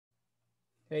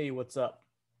Hey, what's up?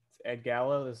 It's Ed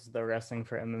Gallo. This is the Wrestling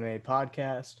for MMA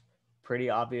podcast. Pretty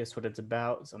obvious what it's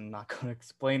about, so I'm not going to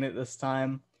explain it this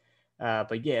time.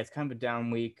 But yeah, it's kind of a down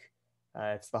week.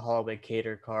 It's the Holiday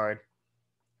Cater card.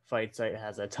 Fight Site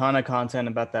has a ton of content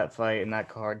about that fight and that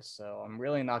card, so I'm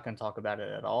really not going to talk about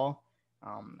it at all.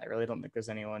 I really don't think there's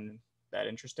anyone that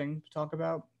interesting to talk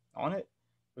about on it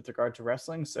with regard to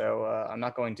wrestling, so I'm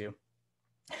not going to.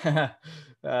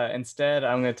 Instead,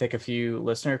 I'm going to take a few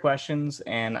listener questions,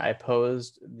 and I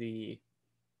posed you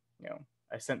know,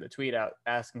 I sent the tweet out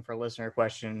asking for listener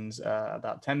questions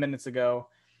about 10 minutes ago,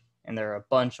 and there are a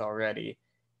bunch already.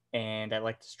 And I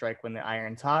like to strike when the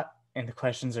iron's hot, and the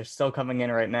questions are still coming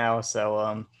in right now.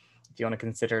 So if you want to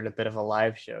consider it a bit of a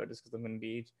live show, just because I'm going to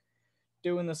be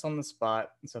doing this on the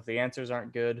spot. So if the answers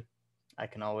aren't good, I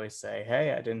can always say,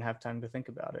 hey, I didn't have time to think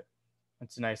about it.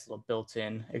 It's a nice little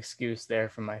built-in excuse there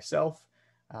for myself.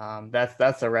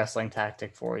 That's a wrestling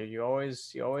tactic for you. You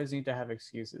always need to have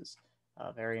excuses.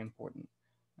 Very important.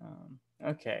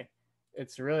 Okay,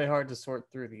 it's really hard to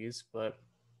sort through these, but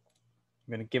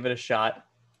I'm gonna give it a shot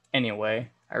anyway.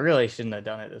 I really shouldn't have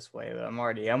done it this way, but I'm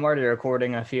already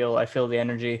recording. I feel the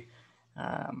energy,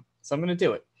 so I'm gonna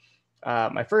do it.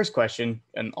 My first question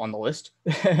and on the list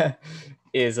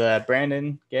is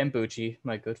Brandon Gambucci,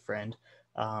 my good friend.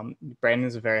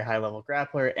 Brandon's a very high level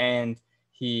grappler, and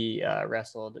he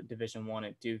wrestled Division One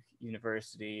at Duke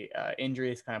University.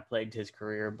 Injuries kind of plagued his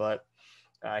career, but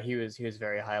he was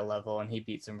very high level, and he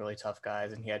beat some really tough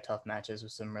guys, and he had tough matches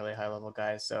with some really high level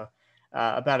guys. So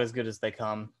about as good as they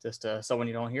come. Just someone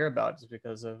you don't hear about just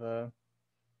because of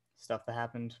stuff that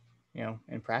happened,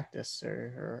 in practice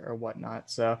or whatnot.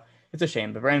 So it's a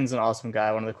shame. But Brandon's an awesome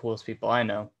guy, one of the coolest people I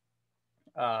know.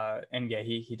 And yeah,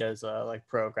 he does like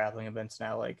pro grappling events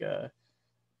now, like I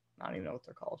don't even know what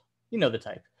they're called. You know the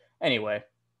type. Anyway,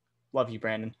 love you,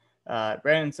 Brandon.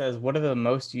 Brandon says, "What are the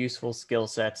most useful skill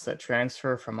sets that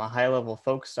transfer from a high level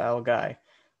folk style guy?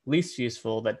 Least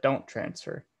useful that don't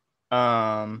transfer."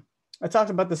 I talked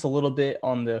about this a little bit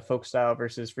on the folk style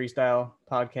versus freestyle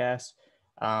podcast.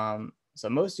 So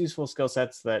most useful skill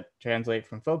sets that translate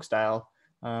from folk style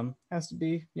has to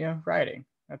be riding.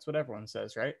 That's what everyone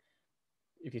says, right?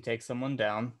 If you take someone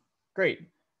down, great.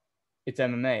 It's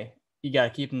MMA. You got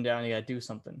to keep them down. You got to do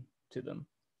something to them.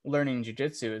 Learning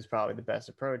jujitsu is probably the best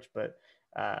approach, but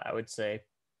I would say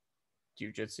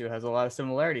jujitsu has a lot of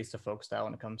similarities to folk style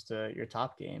when it comes to your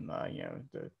top game.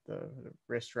 The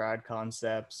wrist ride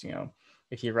concepts.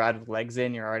 If you ride with legs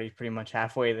in, you're already pretty much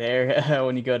halfway there.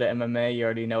 When you go to MMA, you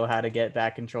already know how to get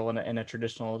back control in a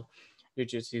traditional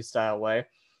jujitsu style way.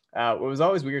 What was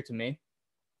always weird to me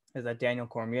is that Daniel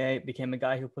Cormier became a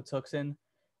guy who puts hooks in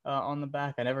on the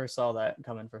back. I never saw that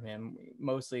coming from him.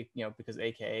 Mostly, because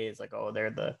AKA is like, oh, they're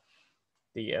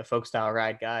the folk style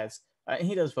ride guys.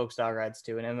 He does folk style rides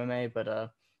too in MMA, but I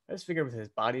just figured with his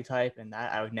body type and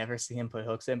that I would never see him put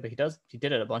hooks in, but he does. He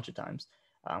did it a bunch of times.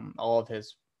 All of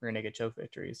his rear naked choke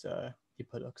victories, he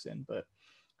put hooks in. But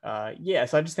yeah,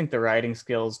 so I just think the riding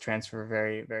skills transfer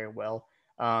very, very well.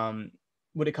 When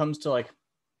it comes to like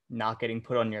not getting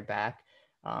put on your back,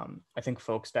 I think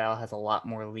folk style has a lot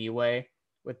more leeway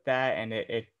with that, and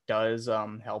it does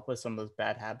help with some of those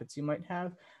bad habits you might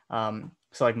have.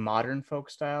 So like modern folk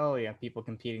style, people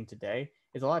competing today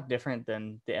is a lot different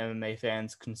than the MMA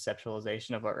fans'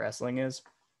 conceptualization of what wrestling is.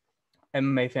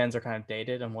 MMA fans are kind of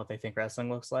dated on what they think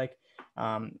wrestling looks like.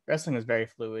 Wrestling is very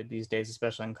fluid these days,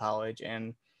 especially in college.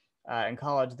 And in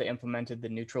college, they implemented the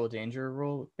neutral danger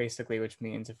rule, basically, which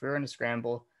means if you're in a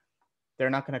scramble, they're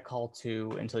not going to call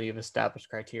two until you've established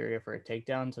criteria for a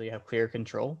takedown, until you have clear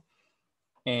control.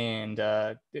 And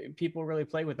people really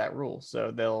play with that rule. So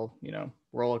they'll,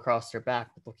 roll across their back,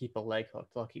 but they'll keep a leg hook.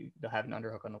 They'll have an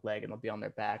underhook on the leg, and they'll be on their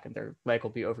back, and their leg will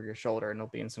be over your shoulder, and they'll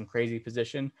be in some crazy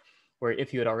position where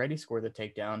if you had already scored the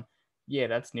takedown, yeah,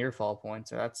 that's near fall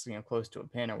points, or that's close to a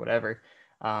pin or whatever.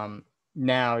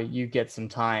 Now you get some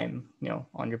time,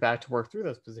 on your back to work through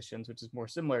those positions, which is more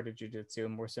similar to jiu-jitsu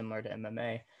and more similar to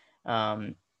MMA.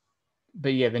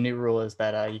 But yeah, the new rule is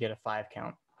that you get a 5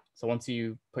 count. So once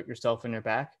you put yourself in your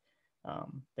back,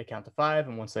 they count to 5,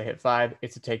 and once they hit 5,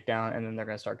 it's a takedown, and then they're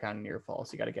going to start counting near fall.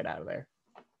 So you got to get out of there.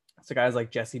 So guys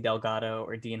like Jesse Delgado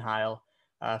or Dean Heil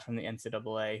from the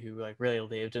NCAA who like really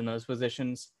lived in those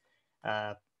positions,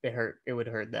 it would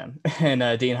hurt them.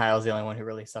 And Dean Heil is the only one who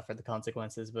really suffered the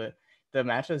consequences. But the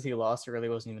matches he lost, it really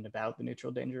wasn't even about the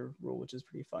neutral danger rule, which is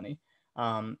pretty funny.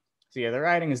 So yeah, the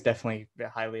riding is definitely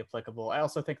highly applicable. I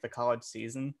also think the college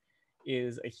season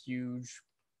is a huge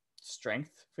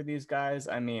strength for these guys.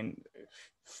 I mean,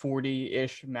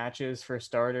 40-ish matches for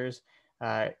starters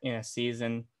in a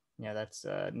season. That's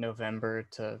November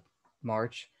to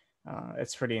March.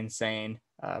 It's pretty insane.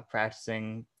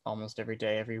 Practicing almost every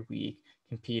day, every week,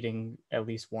 competing at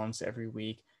least once every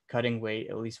week, cutting weight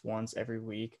at least once every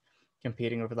week,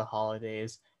 competing over the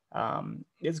holidays.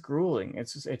 It's grueling.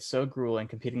 It's so grueling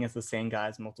competing against the same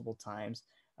guys multiple times.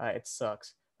 It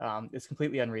sucks. It's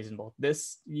completely unreasonable.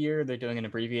 This year they're doing an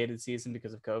abbreviated season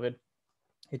because of COVID.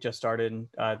 It just started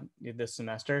this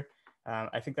semester.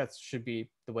 I think that should be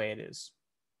the way it is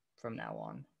from now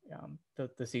on.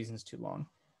 The season's too long.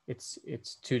 It's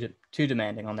too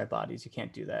demanding on their bodies. You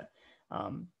can't do that.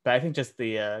 But I think just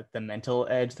the mental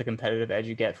edge, the competitive edge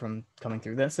you get from coming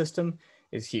through that system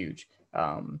is huge.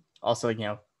 Also,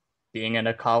 being in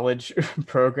a college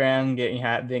program,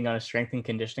 being on a strength and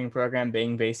conditioning program,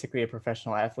 being basically a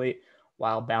professional athlete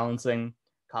while balancing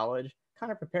college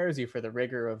kind of prepares you for the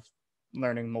rigor of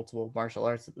learning multiple martial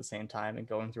arts at the same time and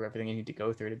going through everything you need to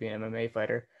go through to be an MMA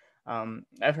fighter.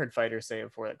 I've heard fighters say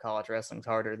before that college wrestling's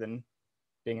harder than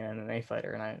being an MMA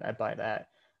fighter, and I buy that.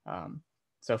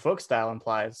 So folk style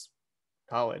implies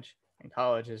college, and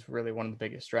college is really one of the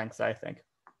biggest strengths, I think.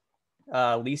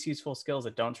 Least useful skills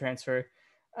that don't transfer.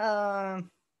 I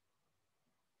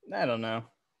don't know.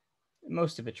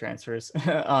 Most of it transfers,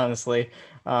 honestly.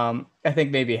 I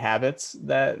think maybe habits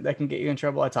that can get you in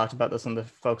trouble. I talked about this on the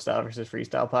folk style versus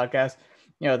freestyle podcast.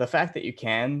 The fact that you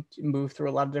can move through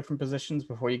a lot of different positions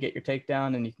before you get your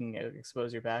takedown and you can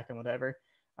expose your back and whatever.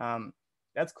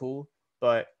 That's cool.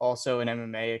 But also in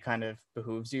MMA, it kind of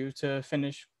behooves you to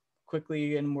finish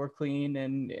quickly and more clean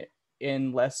and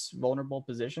in less vulnerable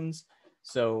positions.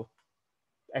 So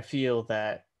I feel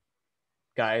that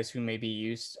guys who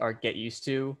maybe get used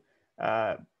to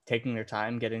taking their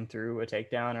time getting through a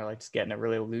takedown or like just getting a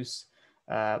really loose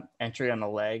entry on the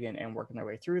leg and working their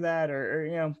way through that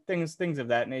or things of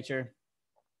that nature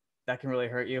that can really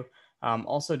hurt you.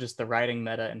 Also, just the writing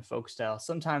meta and folk style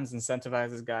sometimes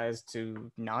incentivizes guys to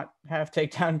not have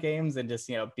takedown games and just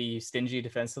be stingy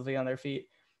defensively on their feet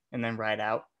and then ride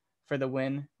out for the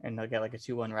win and they'll get like a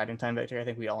 2-1 riding time victory. I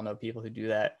think we all know people who do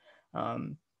that.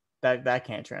 That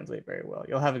can't translate very well.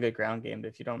 You'll have a good ground game, but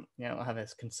if you don't have a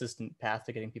consistent path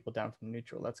to getting people down from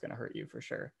neutral, that's going to hurt you for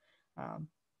sure. So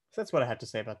that's what I have to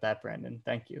say about that, Brandon.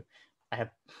 Thank you. I have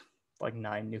like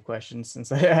 9 new questions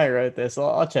since I wrote this.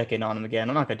 I'll check in on them again.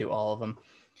 I'm not gonna do all of them.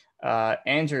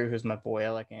 Andrew, who's my boy, I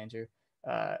like Andrew.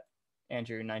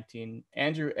 Andrew A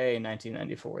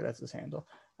 1994. That's his handle.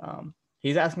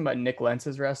 He's asking about Nick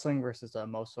Lentz's wrestling versus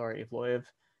Mosar Evloev's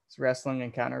wrestling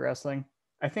and counter wrestling.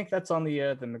 I think that's on the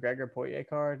McGregor Poirier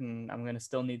card, and I'm gonna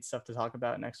still need stuff to talk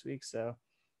about next week. So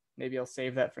maybe I'll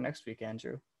save that for next week,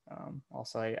 Andrew.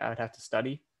 Also, I would have to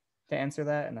study to answer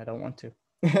that, and I don't want to.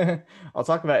 I'll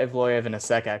talk about Evloev in a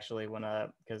sec, actually, when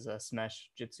because Smash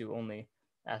Jitsu only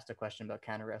asked a question about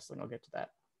counter wrestling. I'll get to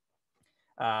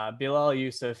that. Bilal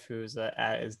Yusuf, who's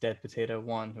at is Dead Potato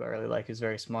 1, who I really like, who's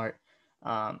very smart.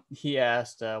 He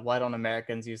asked, why don't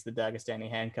Americans use the Dagestani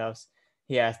handcuffs?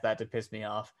 He asked that to piss me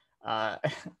off. I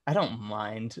don't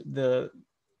mind the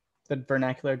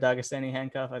vernacular Dagestani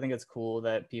handcuff. I think it's cool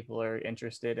that people are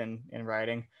interested in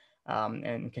riding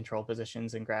and control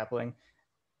positions and grappling.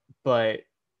 But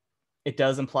it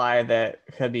does imply that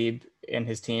Khabib and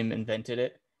his team invented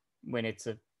it when it's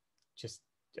just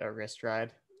a wrist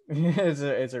ride.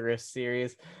 it's a wrist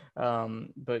series.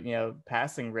 But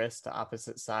passing wrists to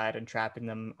opposite side and trapping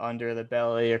them under the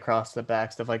belly, across the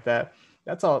back, stuff like that.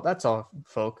 That's all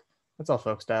folk. That's all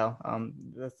folk style.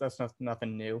 That's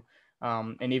nothing new.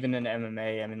 And even in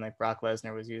MMA, I mean, like Brock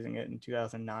Lesnar was using it in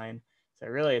 2009. So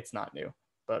really, it's not new.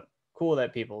 But cool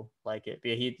that people like it.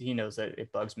 But he knows that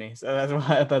it bugs me, so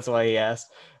that's why he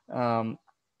asked.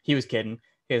 He was kidding.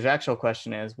 His actual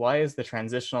question is, why is the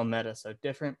transitional meta so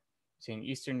different between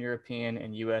Eastern European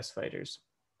and US fighters?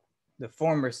 The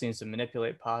former seems to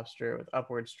manipulate posture with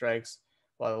upward strikes,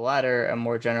 while the latter, a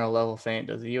more general level feint,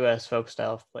 does the US folk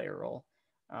style play a role?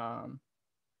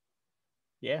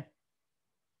 Yeah.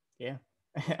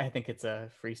 I think it's a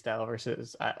freestyle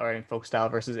versus or folk style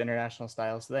versus international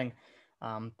styles thing.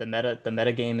 The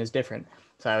meta game is different.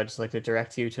 So I would just like to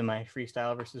direct you to my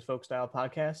freestyle versus folk style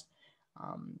podcast.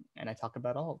 And I talk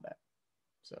about all of that.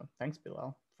 So thanks,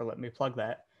 Bilal, for letting me plug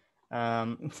that.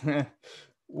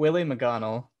 Willie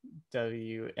McGonnell,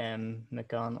 W.M.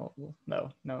 McGonnell,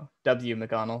 no, W.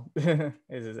 McGonnell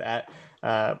is his at.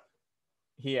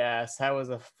 He asks, how was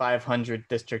a 500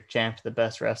 district champ the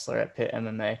best wrestler at Pitt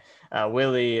MMA?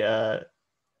 Willie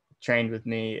trained with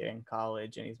me in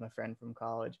college, and he's my friend from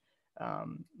college.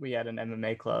 We had an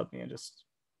MMA club, just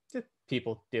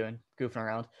people goofing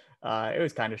around. It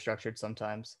was kind of structured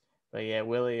sometimes. But yeah,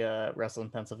 Willie wrestled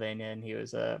in Pennsylvania, and he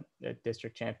was a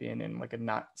district champion in like a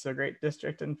not so great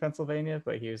district in Pennsylvania,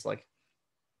 but he was like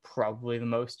probably the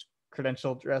most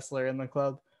credentialed wrestler in the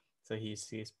club. So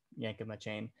he's yanking my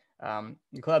chain.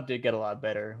 The club did get a lot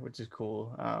better, which is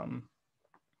cool.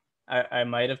 I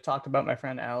might have talked about my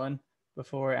friend Alan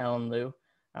before, Alan Liu.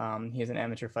 He's an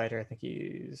amateur fighter. I think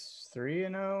he's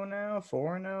 3-0 now,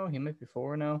 4-0. He might be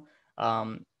 4-0.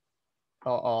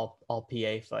 All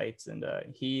PA fights, and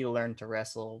he learned to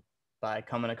wrestle by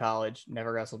coming to college,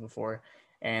 never wrestled before,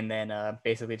 and then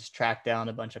basically just tracked down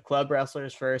a bunch of club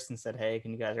wrestlers first and said, hey,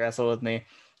 can you guys wrestle with me?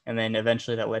 And then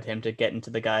eventually that led him to get into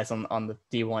the guys on the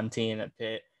D1 team at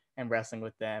Pitt and wrestling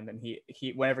with them. And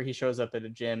he whenever he shows up at a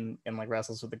gym and like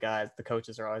wrestles with the guys, the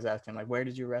coaches are always asking him like, where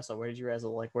did you wrestle? Where did you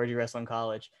wrestle? Like, where did you wrestle in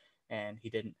college? And he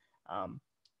didn't.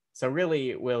 So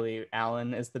really, Willie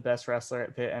Allen is the best wrestler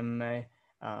at Pitt MMA.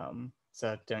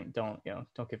 So don't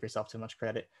give yourself too much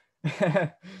credit.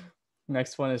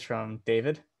 Next one is from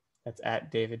David. That's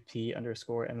at David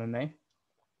P_MMA.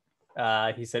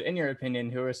 He said, in your opinion,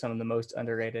 who are some of the most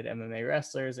underrated MMA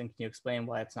wrestlers, and can you explain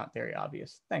why it's not very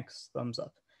obvious? Thanks. Thumbs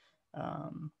up.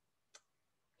 Can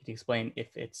you explain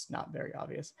if it's not very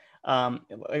obvious?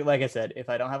 Like I said, if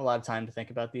I don't have a lot of time to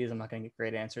think about these, I'm not going to get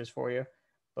great answers for you.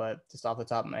 But just off the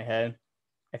top of my head,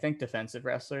 I think defensive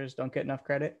wrestlers don't get enough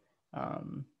credit.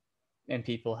 And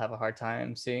people have a hard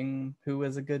time seeing who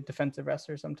is a good defensive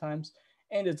wrestler sometimes.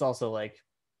 And it's also like,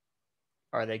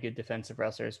 are they good defensive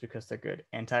wrestlers because they're good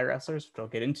anti-wrestlers, which I'll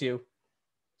get into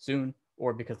soon,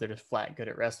 or because they're just flat good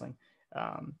at wrestling?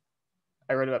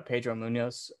 I read about Pedro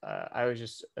Munoz. I was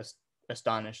just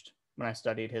astonished when I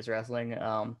studied his wrestling,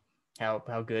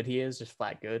 how good he is, just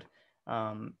flat good.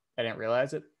 I didn't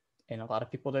realize it, and a lot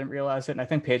of people didn't realize it. And I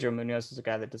think Pedro Munoz is a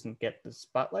guy that doesn't get the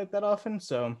spotlight that often,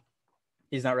 so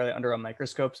he's not really under a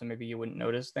microscope, so maybe you wouldn't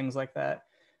notice things like that.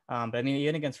 But I mean,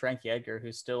 even against Frankie Edgar,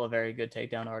 who's still a very good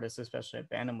takedown artist, especially at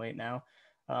bantamweight now,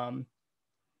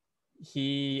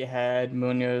 he had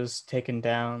Munoz taken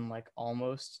down like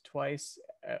almost twice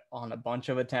on a bunch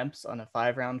of attempts on a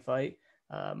 5-round fight.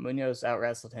 Munoz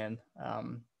out-wrestled him.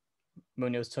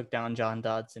 Munoz took down John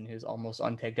Dodson, who's almost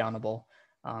untakedownable,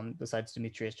 besides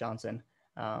Demetrius Johnson.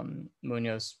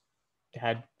 Munoz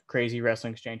had crazy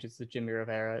wrestling exchanges with Jimmy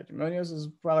Rivera. Munoz is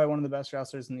probably one of the best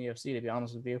wrestlers in the UFC, to be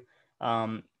honest with you.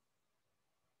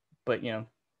 But,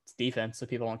 it's defense, so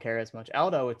people don't care as much.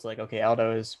 Aldo, it's like, okay,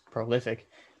 Aldo is prolific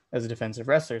as a defensive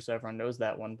wrestler, so everyone knows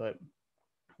that one, but,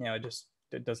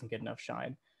 it doesn't get enough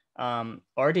shine.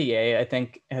 RDA, I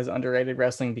think, has underrated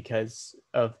wrestling because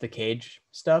of the cage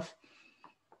stuff.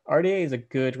 RDA is a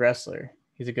good wrestler.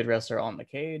 He's a good wrestler on the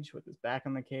cage, with his back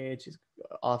on the cage. He's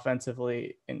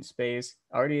offensively in space.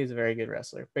 RDA is a very good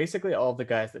wrestler. Basically, all of the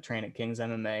guys that train at King's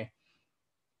MMA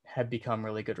have become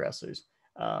really good wrestlers.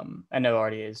 I know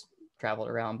RDA's traveled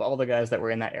around, but all the guys that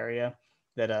were in that area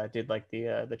that did like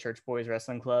the Church Boys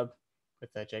Wrestling Club with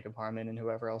Jacob Harmon and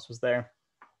whoever else was there,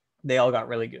 they all got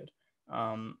really good.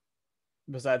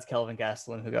 Besides Kelvin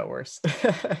Gastelum, who got worse.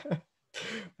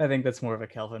 I think that's more of a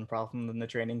Kelvin problem than the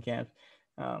training camp.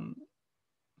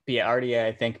 But yeah, RDA,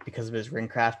 I think, because of his ring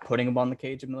craft, putting him on the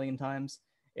cage a million times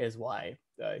is why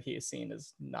he is seen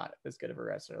as not as good of a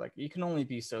wrestler. Like, you can only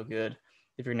be so good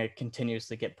if you're going to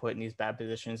continuously get put in these bad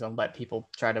positions and let people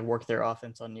try to work their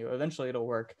offense on you. Eventually it'll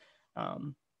work.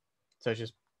 So it's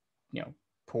just,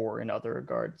 poor in other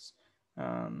regards.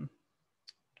 I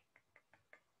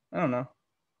don't know.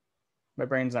 My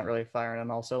brain's not really firing on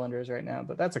all cylinders right now,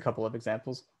 but that's a couple of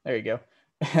examples. There you go.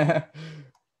 All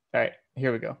right,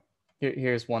 here we go.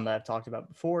 Here's one that I've talked about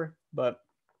before, but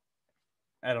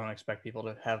I don't expect people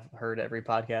to have heard every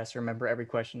podcast or remember every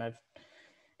question I've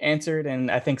answered.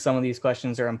 And I think some of these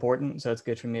questions are important, so it's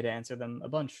good for me to answer them a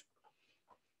bunch.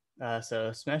 So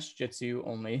Smesh Jitsu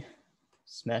only,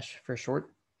 Smesh for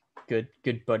short.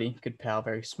 Good buddy, good pal,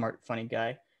 very smart, funny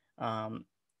guy.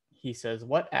 He says,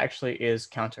 what actually is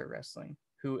counter wrestling?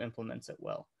 Who implements it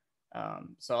well?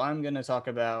 So I'm going to talk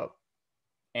about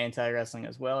anti-wrestling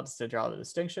as well, just to draw the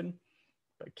distinction.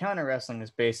 But counter wrestling is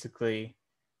basically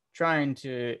trying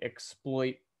to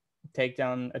exploit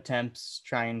takedown attempts,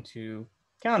 trying to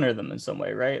counter them in some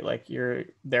way, right? Like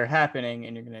they're happening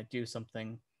and you're going to do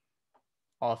something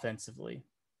offensively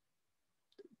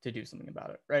to do something about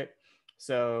it, right?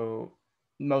 So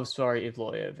Movsar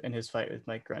Evloev in his fight with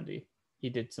Mike Grundy, he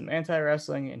did some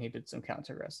anti-wrestling and he did some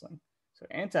counter wrestling. So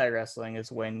anti-wrestling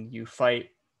is when you fight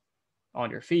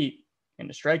on your feet in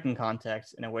a striking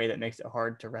context in a way that makes it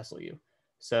hard to wrestle you.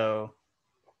 So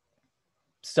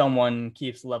someone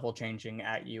keeps level changing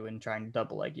at you and trying to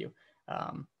double leg you.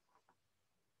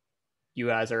 You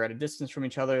guys are at a distance from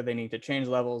each other. They need to change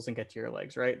levels and get to your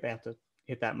legs, right? They have to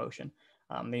hit that motion.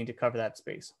 They need to cover that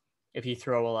space. If you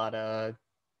throw a lot of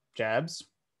jabs,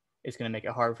 it's going to make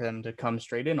it hard for them to come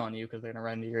straight in on you because they're going to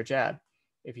run into your jab.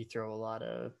 If you throw a lot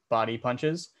of body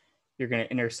punches, you're going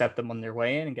to intercept them on their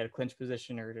way in and get a clinch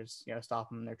position, or just stop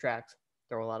them in their tracks.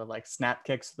 Throw a lot of like snap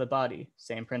kicks to the body,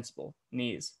 same principle.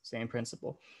 Knees, same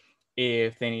principle.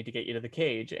 If they need to get you to the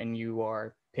cage and you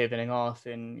are pivoting off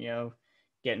and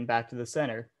getting back to the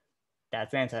center,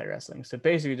 that's anti-wrestling. So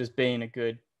basically just being a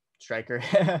good striker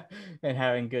and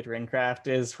having good ring craft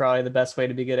is probably the best way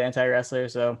to be good anti-wrestler.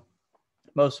 So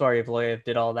most Evloev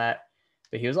did all that,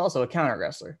 but he was also a counter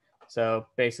wrestler. So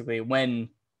basically when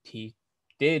he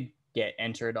did get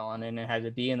entered on and had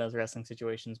to be in those wrestling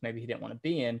situations maybe he didn't want to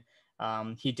be in,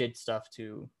 he did stuff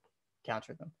to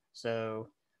counter them. So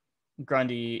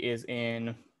Grundy is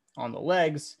in on the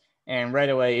legs, and right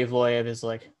away Evloev is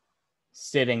like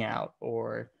sitting out,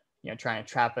 or trying to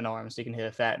trap an arm so he can hit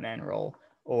a fat man roll.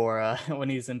 Or when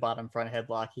he's in bottom front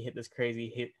headlock, he hit this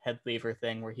crazy head lever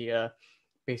thing where he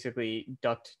basically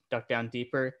ducked down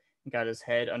deeper and got his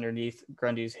head underneath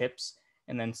Grundy's hips,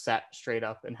 and then sat straight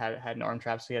up and had an arm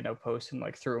trap, so he had no post, and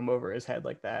like threw him over his head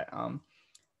like that.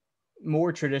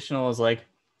 More traditional is like,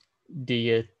 do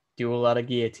you do a lot of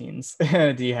guillotines?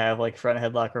 Do you have like front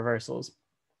headlock reversals?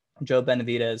 Joe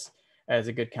Benavidez, as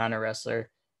a good counter wrestler,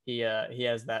 he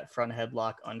has that front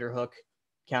headlock underhook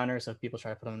counter. So if people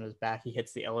try to put him on his back, he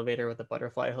hits the elevator with a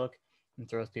butterfly hook and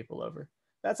throws people over.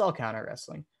 That's all counter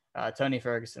wrestling. Tony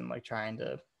Ferguson, like trying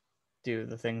to do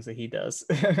the things that he does,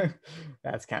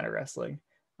 that's counter wrestling.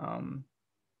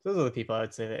 Those are the people I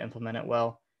would say that implement it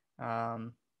well.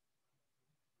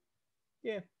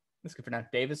 Yeah, that's good for now.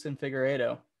 Davison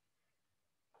Figueiredo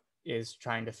is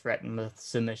trying to threaten with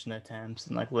submission attempts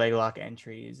and like leg lock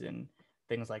entries and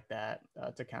things like that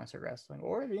to counter wrestling.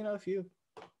 Or if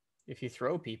you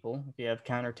throw people, if you have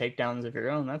counter takedowns of your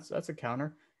own, that's a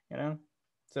counter.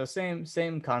 So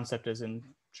same concept as in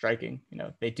striking.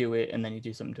 They do it and then you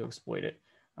do something to exploit it,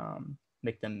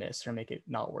 make them miss or make it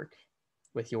not work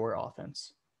with your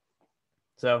offense.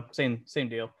 So same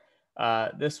deal.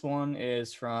 This one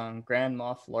is from Grand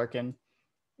Moff Larkin,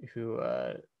 who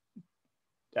I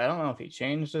don't know if he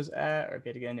changed his @ or if he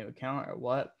had to get a new account or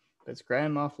what. But it's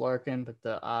Grand Moff Larkin, but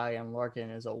the I on Larkin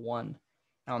is a 1.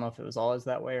 I don't know if it was always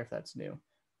that way or if that's new.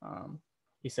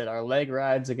 He said, our leg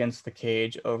rides against the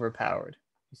cage overpowered.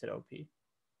 He said OP.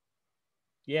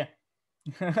 Yeah.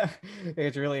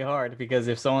 It's really hard because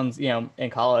if someone's, in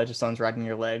college, if someone's riding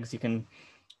your legs,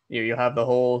 you'll have the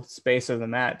whole space of the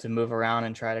mat to move around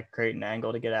and try to create an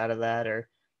angle to get out of that or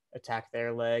attack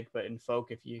their leg. But in folk,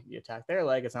 if you attack their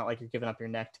leg, it's not like you're giving up your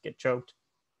neck to get choked.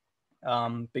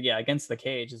 But yeah, against the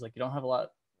cage is like you don't have a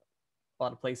lot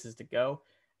of places to go.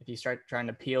 If you start trying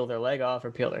to peel their leg off or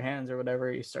peel their hands or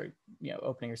whatever, you start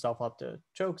opening yourself up to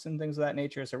chokes and things of that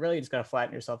nature. So really, you just gotta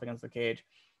flatten yourself against the cage,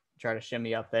 try to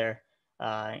shimmy up there,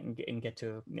 and get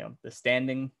to the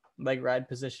standing leg ride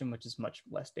position, which is much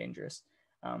less dangerous.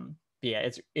 Yeah,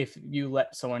 it's if you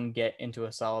let someone get into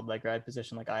a solid leg ride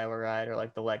position like Iowa ride or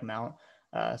like the leg mount,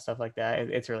 stuff like that,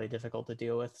 it's really difficult to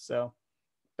deal with. So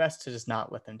best to just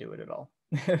not let them do it at all.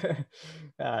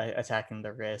 Attacking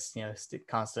the wrist,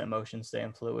 constant motion,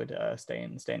 staying fluid,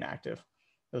 staying active.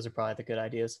 Those are probably the good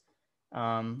ideas.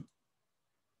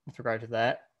 With regard to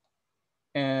that,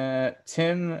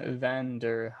 Tim van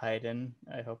der Heiden,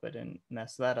 I hope I didn't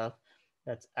mess that up.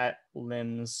 That's at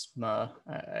Limsma.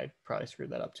 I probably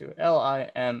screwed that up too.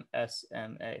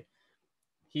 Limsma.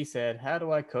 He said, how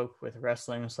do I cope with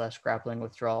wrestling/grappling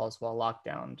withdrawals while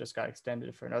lockdown just got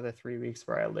extended for another 3 weeks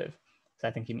where I live? So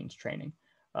I think he means training.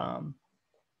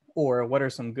 Or what are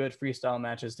some good freestyle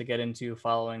matches to get into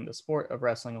following the sport of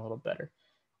wrestling a little better?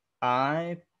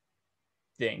 I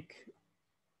think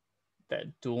that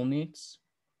dual meets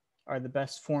are the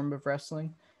best form of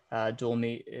wrestling. Dual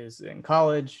meet is in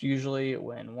college, usually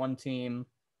when one team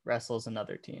wrestles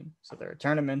another team. So there are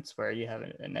tournaments where you have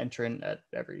an entrant at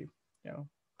every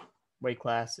weight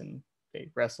class and they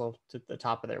wrestle to the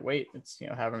top of their weight. It's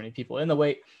however many people in the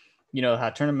weight. How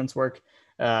tournaments work.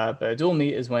 But a dual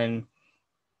meet is when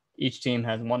each team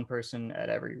has one person at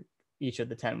each of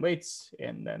the 10 weights,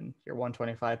 and then your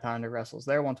 125 pounder wrestles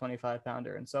their 125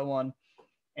 pounder and so on.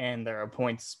 And there are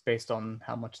points based on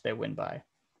how much they win by.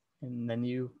 And then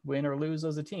you win or lose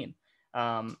as a team.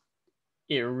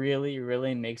 It really,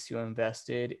 really makes you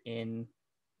invested in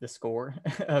the score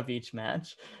of each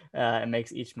match. It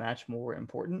makes each match more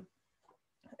important.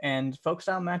 And folk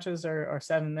style matches are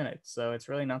 7 minutes, so it's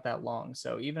really not that long.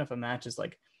 So even if a match is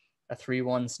like a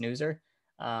 3-1 snoozer,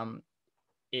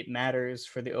 it matters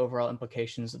for the overall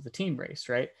implications of the team race,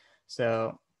 right?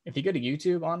 So if you go to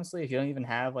YouTube, honestly, if you don't even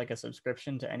have like a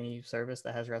subscription to any service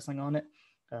that has wrestling on it,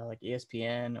 like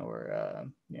ESPN or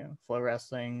Flow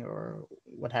Wrestling or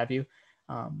what have you.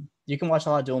 You can watch a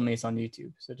lot of dual meets on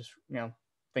YouTube. So just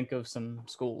think of some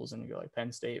schools and you go like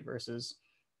Penn State versus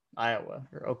Iowa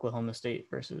or Oklahoma State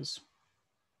versus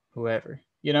whoever.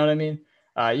 You know what I mean?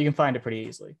 You can find it pretty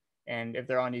easily. And if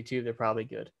they're on YouTube, they're probably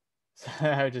good. So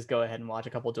I would just go ahead and watch a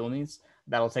couple dual meets.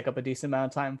 That'll take up a decent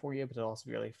amount of time for you, but it'll also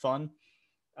be really fun.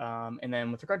 And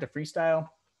then with regard to freestyle,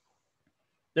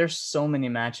 there's so many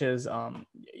matches.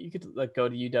 You could like go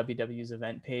to UWW's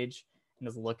event page and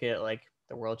just look at like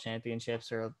the World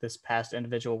Championships or this past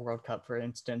individual World Cup, for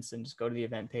instance, and just go to the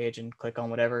event page and click on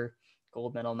whatever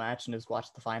gold medal match and just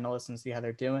watch the finalists and see how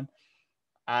they're doing.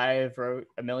 I've wrote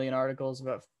a million articles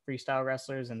about freestyle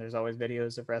wrestlers, and there's always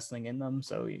videos of wrestling in them,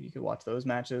 so you could watch those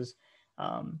matches.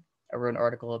 I wrote an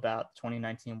article about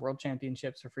 2019 World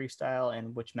Championships for freestyle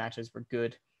and which matches were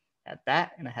good at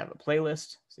that, and I have a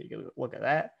playlist, so you can look at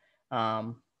that.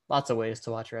 Lots of ways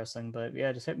to watch wrestling, but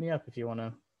yeah, just hit me up if you want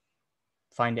to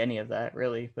find any of that,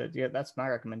 really. But yeah, that's my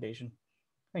recommendation.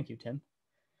 Thank you, Tim.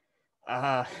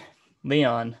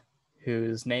 Leon,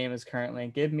 whose name is currently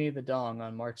Give Me the Dong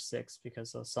on March 6th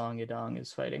because the Song Yadong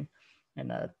is fighting.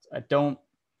 And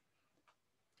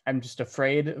I'm just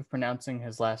afraid of pronouncing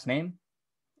his last name.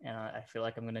 And I feel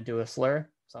like I'm going to do a slur,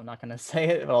 so I'm not going to say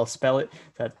it, but I'll spell it.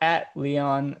 So it's at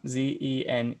Leon,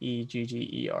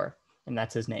 Zenegger. And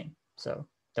that's his name. So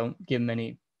don't give him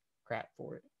any crap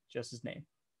for it, just his name.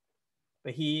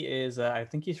 But he is, I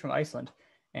think he's from Iceland,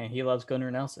 and he loves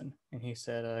Gunnar Nelson. And he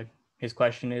said, his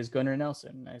question is Gunnar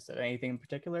Nelson. And I said, anything in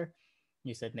particular?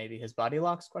 He said, maybe his body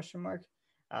locks, question mark.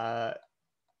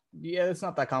 Yeah, it's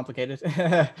not that complicated.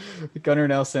 Gunnar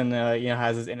Nelson,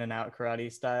 has his in and out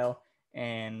karate style,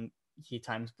 and he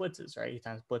times blitzes, right? He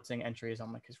times blitzing entries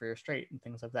on like his rear straight and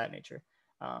things of that nature.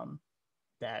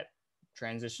 That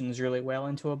transitions really well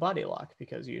into a body lock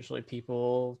because usually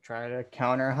people try to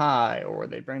counter high or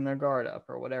they bring their guard up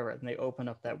or whatever, and they open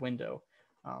up that window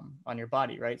on your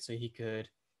body, right? So he could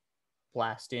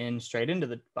blast in straight into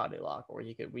the body lock, or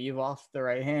he could weave off the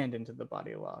right hand into the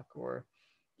body lock, or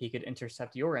he could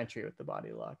intercept your entry with the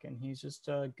body lock. And he's just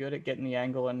good at getting the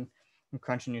angle and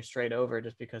crunching you straight over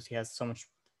just because he has so much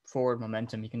forward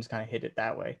momentum. He can just kind of hit it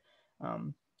that way. I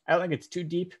don't think it's too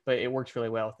deep, but it works really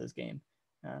well with his game.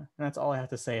 And that's all I have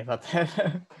to say about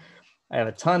that. I have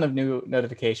a ton of new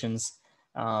notifications.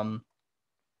 I'm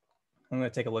going to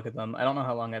take a look at them. I don't know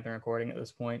how long I've been recording at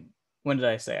this point. When did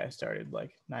I say I started?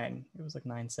 Like 9, it was like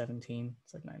 9:17.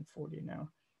 It's like 9:40 now.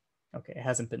 Okay, it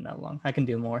hasn't been that long. I can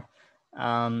do more.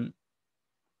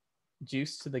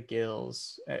 Juice to the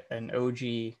Gills, an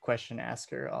OG question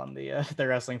asker on the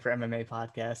Wrestling for MMA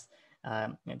podcast.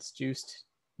 It's Juiced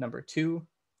number 2,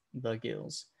 the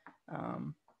Gills.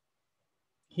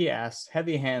 He asks,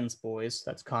 heavy hands boys,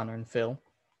 that's Connor and Phil,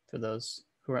 for those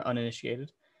who are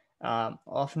uninitiated,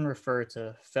 often refer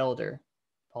to Paul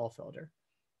Felder,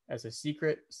 as a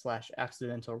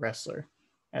secret/accidental wrestler,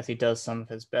 as he does some of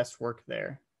his best work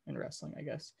there in wrestling, I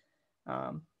guess.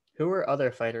 Who are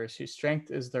other fighters whose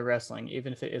strength is their wrestling,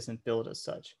 even if it isn't billed as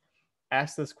such?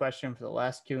 Asked this question for the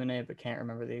last Q&A, but can't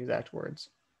remember the exact words.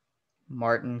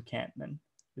 Martin Kampmann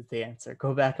is the answer.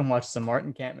 Go back and watch some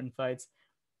Martin Kampmann fights.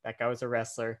 That guy was a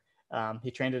wrestler. He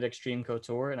trained at Extreme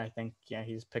Couture, and I think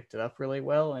he's picked it up really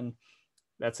well. And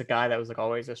that's a guy that was like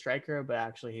always a striker, but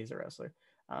actually he's a wrestler.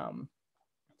 So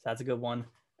that's a good one.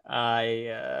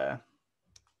 Off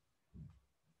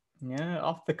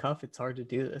the cuff, it's hard to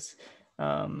do this.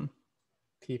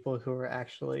 People who are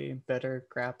actually better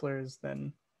grapplers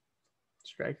than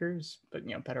strikers, but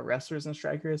better wrestlers than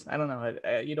strikers. I don't know.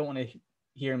 You don't want to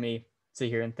hear me sit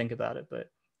here and think about it, but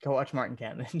go watch Martin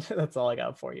Kampmann. That's all I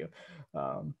got for you.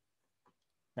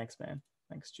 Thanks, man.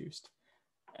 Thanks, Juiced.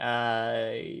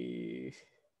 A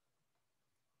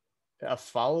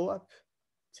follow-up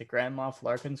to Grand Moff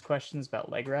Larkin's questions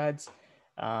about leg rides.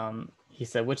 He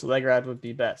said, which leg ride would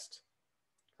be best?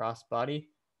 Cross body.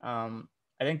 I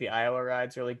think the Iowa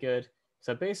ride's really good.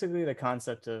 So basically the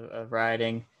concept of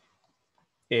riding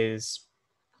is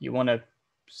you want to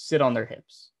sit on their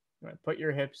hips. You want to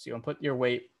put your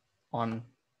weight on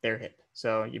their hip.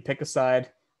 So you pick a side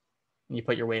and you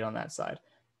put your weight on that side.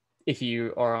 If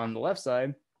you are on the left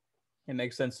side, it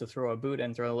makes sense to throw a boot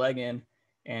and throw a leg in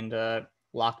and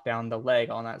lock down the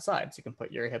leg on that side. So you can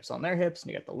put your hips on their hips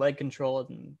and you get the leg controlled,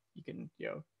 and you can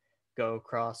go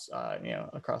across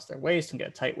across their waist and get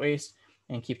a tight waist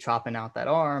and keep chopping out that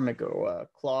arm and go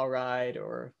claw ride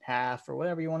or half or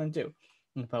whatever you want to do.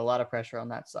 And put a lot of pressure on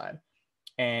that side.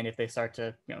 And if they start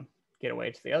to get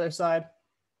away to the other side,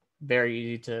 very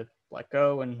easy to let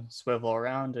go and swivel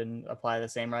around and apply the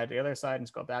same ride to the other side and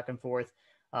just go back and forth.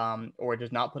 or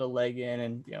just not put a leg in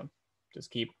and, just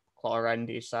keep claw riding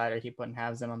to each side, or keep putting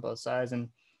halves in on both sides and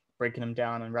breaking them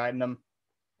down and riding them.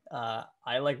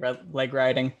 I like leg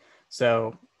riding.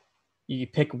 So you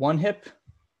pick one hip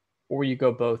or you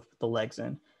go both with the legs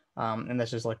in. And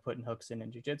that's just like putting hooks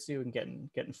in jiu-jitsu and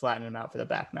getting flattening them out for the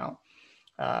back mount.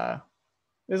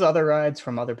 There's other rides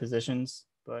from other positions,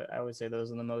 but I would say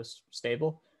those are the most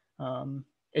stable.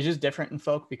 It's just different in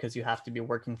folk because you have to be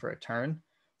working for a turn.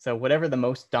 So whatever the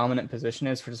most dominant position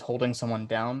is for just holding someone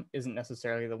down isn't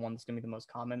necessarily the one that's going to be the most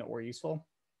common or useful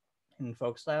in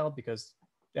folk style, because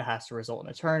it has to result in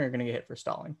a turn. You're going to get hit for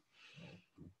stalling.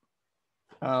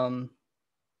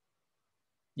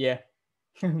 Yeah,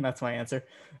 that's my answer.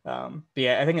 But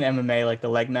yeah, I think in MMA, like the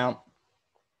leg mount,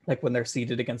 like when they're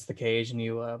seated against the cage and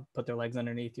you put their legs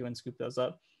underneath you and scoop those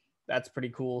up, that's pretty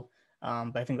cool.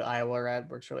 But I think the Iowa rad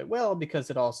works really well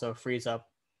because it also frees up.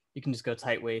 You can just go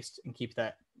tight waist and keep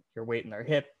that your weight in their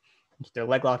hip, keep their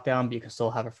leg locked down, but you can still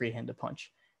have a free hand to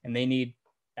punch. And they need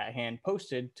that hand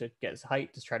posted to get his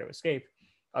height to try to escape.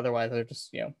 Otherwise, they're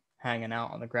just hanging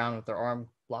out on the ground with their arm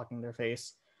blocking their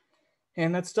face,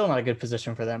 and that's still not a good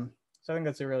position for them. So I think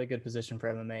that's a really good position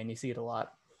for MMA, and you see it a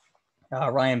lot.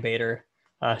 Ryan Bader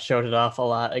showed it off a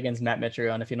lot against Matt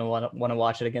Mitrione. If you don't want to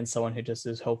watch it against someone who just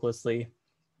is hopelessly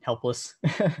helpless.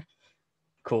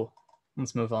 Cool.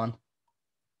 Let's move on.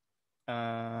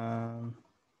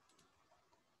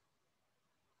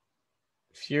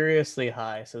 Furiously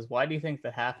High says, why do you think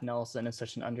the half Nelson is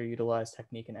such an underutilized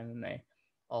technique in MMA?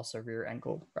 Also rear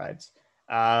ankle rides.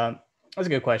 That's a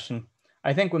good question.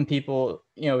 I think when people,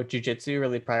 jiu-jitsu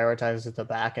really prioritizes the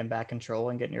back and back control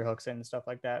and getting your hooks in and stuff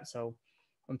like that. So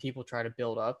when people try to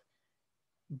build up,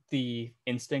 the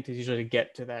instinct is usually to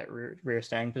get to that rear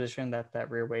standing position, that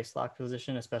rear waist lock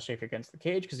position, especially if you're against the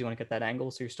cage, because you want to get that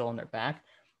angle so you're still on their back.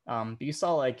 But you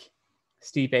saw like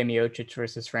Stipe Miocic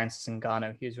versus Francis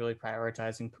Ngannou. He was really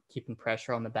prioritizing keeping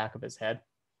pressure on the back of his head.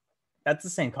 That's the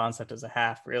same concept as a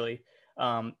half, really,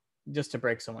 just to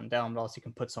break someone down, but also you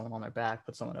can put someone on their back,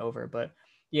 put someone over. But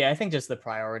yeah, I think just the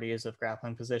priorities of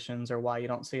grappling positions are why you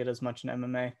don't see it as much in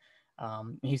MMA.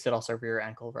 He said also rear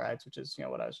ankle rides, which is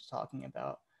what I was just talking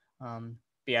about. But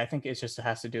yeah, I think it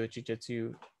has to do with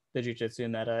jiu-jitsu, the jiu-jitsu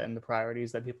meta, and the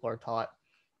priorities that people are taught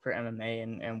for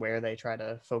MMA and where they try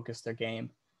to focus their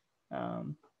game.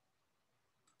 And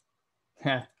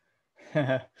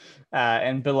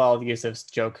Bilal Yusuf's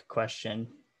joke question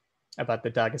about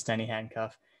the Dagestani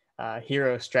handcuff.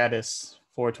 Hero Stratus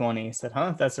 420 said,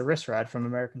 that's a wrist ride from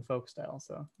American Folkstyle.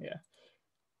 So yeah,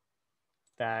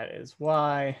 that is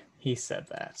why he said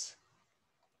that.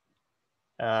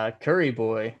 Curry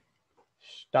Boy,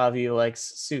 Davi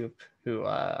likes soup, who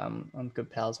I'm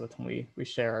good pals with, and we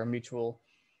share our mutual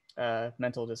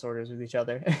mental disorders with each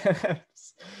other.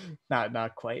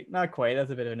 not quite.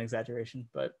 That's a bit of an exaggeration,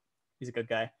 but he's a good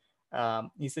guy.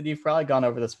 He said, you've probably gone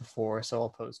over this before, so I'll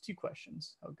pose 2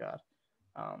 questions. Oh God.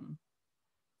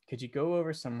 Could you go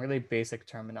over some really basic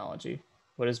terminology?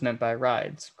 What is meant by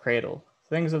rides, cradle,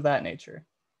 things of that nature?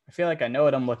 I feel like I know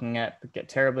what I'm looking at, but get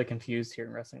terribly confused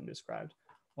hearing wrestling described.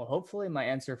 Well, hopefully my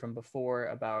answer from before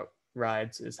about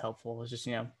rides is helpful. It's just,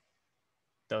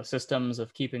 those systems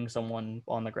of keeping someone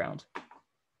on the ground.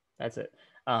 That's it.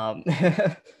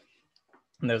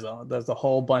 There's a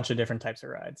whole bunch of different types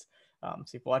of rides. So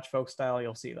if you watch Folkstyle,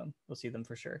 you'll see them. You'll see them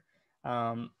for sure.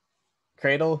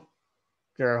 Cradle,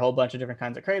 there are a whole bunch of different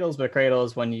kinds of cradles, but a cradle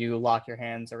is when you lock your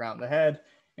hands around the head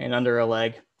and under a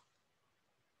leg.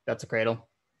 That's a cradle.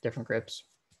 Different grips,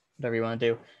 whatever you want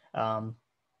to do.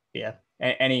 Yeah,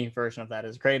 any version of that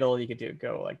is cradle. You could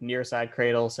go like near side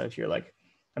cradle. So if you're like,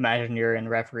 imagine you're in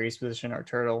referee's position or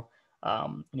turtle,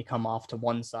 and you come off to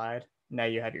one side. Now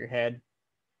you have your head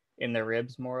in the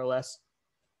ribs, more or less.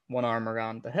 One arm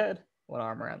around the head, one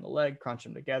arm around the leg, crunch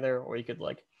them together. Or you could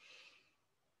like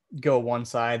go one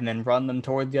side and then run them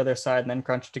toward the other side and then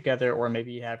crunch together. Or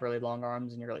maybe you have really long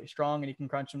arms and you're really strong and you can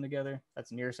crunch them together.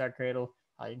 That's a near side cradle.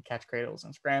 You can catch cradles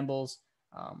and scrambles.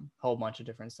 Whole bunch of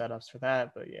different setups for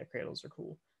that. But yeah, cradles are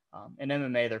cool. In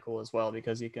MMA, they're cool as well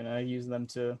because you can use them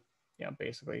to,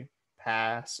 basically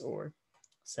pass or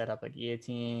set up a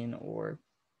guillotine or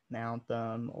mount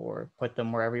them or put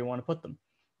them wherever you want to put them.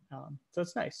 So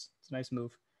it's nice. It's a nice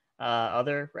move.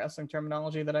 Other wrestling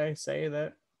terminology that I say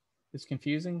that is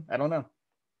confusing, I don't know.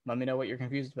 Let me know what you're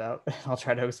confused about. I'll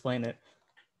try to explain it.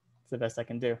 It's the best I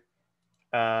can do.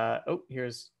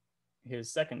 Here's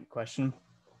second question.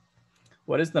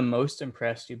 What is the most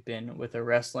impressed you've been with a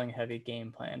wrestling heavy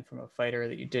game plan from a fighter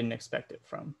that you didn't expect it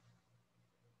from?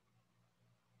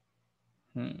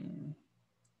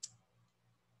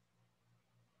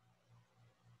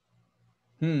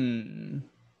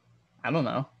 I don't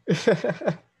know.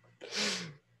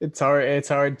 It's hard. It's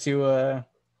hard to.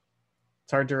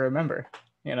 It's hard to remember.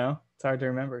 It's hard to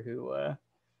remember who.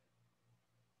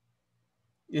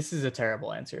 This is a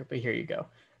terrible answer, but here you go.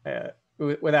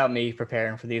 Without me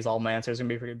preparing for these, all my answers are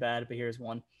gonna be pretty bad. But here's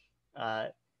one. Uh,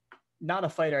 Not a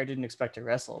fighter I didn't expect to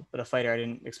wrestle, but a fighter I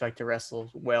didn't expect to wrestle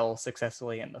well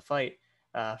successfully in the fight.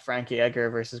 Frankie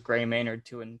Edgar versus Gray Maynard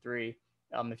 2 and 3.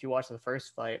 If you watch the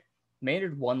first fight,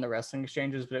 Maynard won the wrestling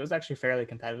exchanges, but it was actually fairly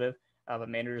competitive. But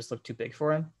Maynard just looked too big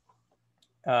for him.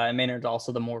 And Maynard's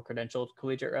also the more credentialed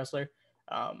collegiate wrestler.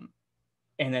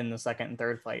 And then the second and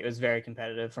third fight, it was very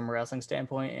competitive from a wrestling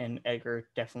standpoint, and Edgar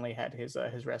definitely had his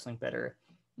wrestling better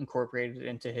incorporated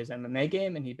into his MMA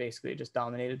game, and he basically just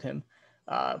dominated him.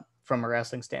 From a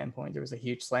wrestling standpoint, there was a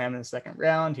huge slam in the second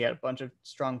round. He had a bunch of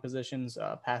strong positions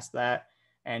past that,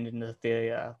 and in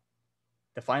the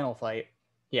final fight,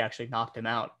 he actually knocked him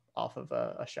out off of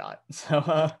a shot.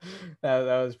 So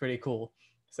that was pretty cool.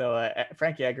 So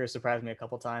Frankie Edgar surprised me a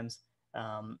couple times.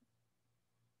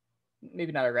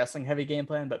 Maybe not a wrestling heavy game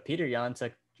plan, but Peter Yan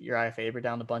took Uriah Faber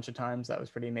down a bunch of times. That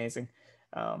was pretty amazing.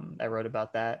 I wrote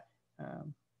about that.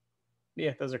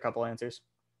 Yeah, those are a couple answers.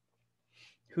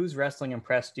 Whose wrestling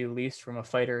impressed you least from a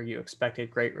fighter you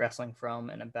expected great wrestling from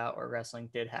and about where wrestling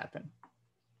did happen?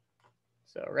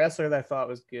 So a wrestler that I thought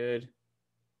was good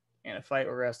and a fight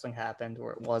where wrestling happened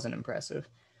where it wasn't impressive.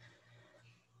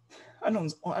 I don't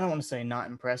want to say not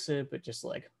impressive, but just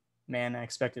like, man, I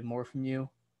expected more from you.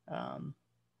 I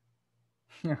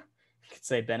could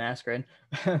say Ben Askren.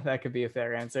 That could be a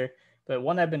fair answer. But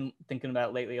one I've been thinking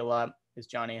about lately a lot is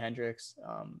Johnny Hendricks.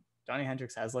 Johnny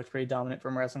Hendricks has looked pretty dominant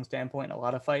from a wrestling standpoint in a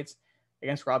lot of fights.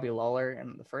 Against Robbie Lawler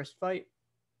in the first fight,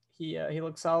 he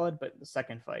looked solid, but the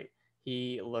second fight,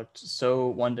 he looked so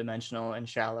one-dimensional and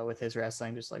shallow with his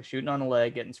wrestling, just like shooting on a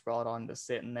leg, getting sprawled on, just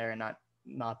sitting there and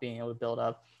not being able to build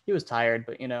up. He was tired,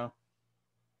 but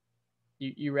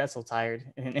you wrestle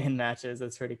tired in matches.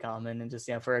 That's pretty common. And just,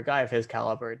 for a guy of his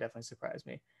caliber, it definitely surprised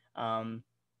me.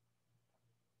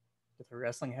 With a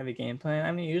wrestling heavy game plan,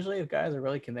 I mean, usually if guys are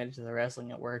really committed to the wrestling,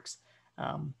 it works.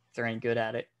 If they're any good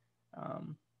at it.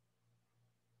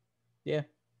 Yeah,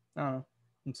 I don't know.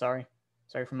 I'm sorry.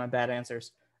 Sorry for my bad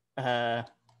answers.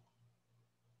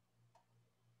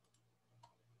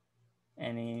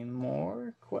 Any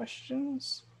more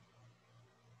questions?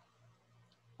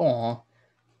 Oh,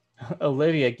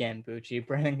 Olivia Gambucci,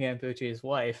 Brennan Gambucci's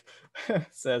wife,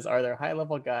 says, are there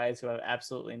high-level guys who have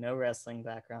absolutely no wrestling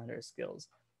background or skills?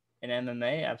 In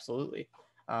MMA, absolutely.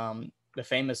 The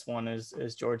famous one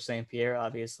is George St. Pierre,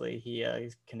 obviously.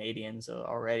 He's Canadian, so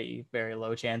already very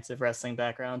low chance of wrestling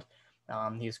background.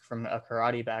 He's from a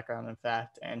karate background, in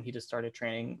fact, and he just started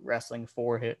training wrestling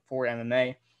for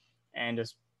MMA and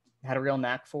just had a real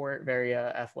knack for it, very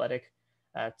athletic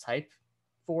type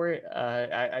for it.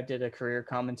 I did a career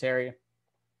commentary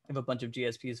of a bunch of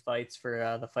GSP's fights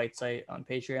for the fight site on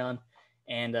Patreon.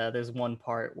 And there's one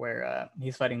part where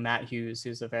he's fighting Matt Hughes,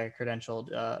 who's a very credentialed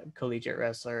collegiate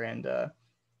wrestler and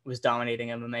was dominating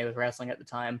MMA with wrestling at the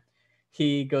time.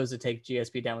 He goes to take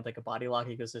GSP down with like a body lock.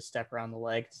 He goes to step around the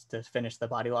leg to finish the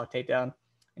body lock takedown.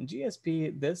 And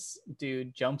GSP, this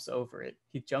dude jumps over it.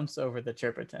 He jumps over the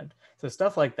chirp attempt. So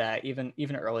stuff like that, even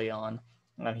early on,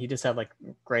 he just had like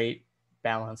great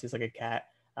balance. He's like a cat.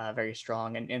 Very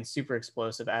strong and super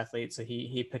explosive athlete. So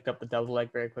he picked up the double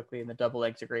leg very quickly, and the double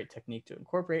leg's a great technique to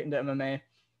incorporate into MMA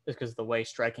just because the way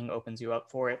striking opens you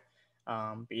up for it.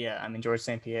 But yeah, I mean, George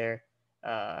St. Pierre,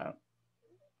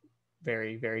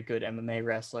 very, very good MMA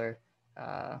wrestler.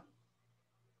 I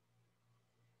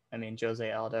mean,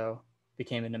 Jose Aldo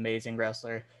became an amazing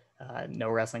wrestler, no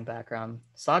wrestling background,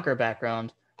 soccer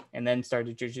background, and then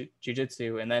started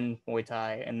jiu-jitsu and then Muay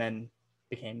Thai and then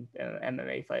became an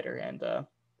MMA fighter and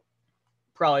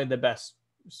probably the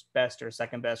best or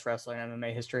second best wrestler in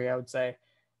MMA history, I would say.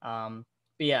 But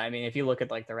yeah, I mean, if you look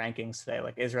at like the rankings today,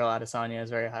 like Israel Adesanya is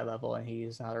very high level and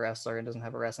he's not a wrestler and doesn't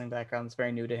have a wrestling background. It's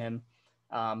very new to him.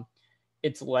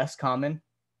 It's less common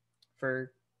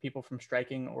for people from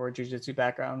striking or jiu-jitsu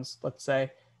backgrounds, let's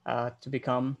say, to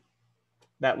become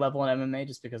that level in MMA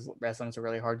just because wrestling is a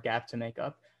really hard gap to make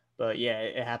up. But yeah,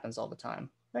 it happens all the time.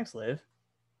 Thanks, Liv.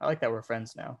 I like that we're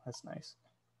friends now. That's nice.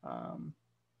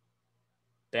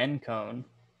 Ben Cohn.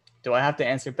 Do I have to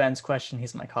answer Ben's question?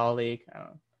 He's my colleague.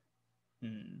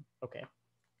 Okay.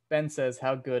 Ben says,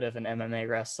 how good of an MMA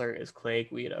wrestler is Clay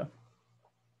Guida?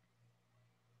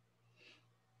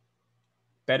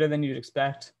 Better than you'd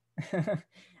expect.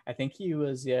 I think he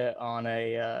was on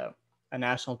a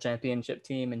national championship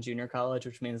team in junior college,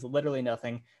 which means literally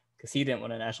nothing because he didn't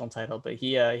win a national title. But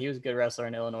he was a good wrestler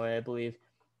in Illinois, I believe.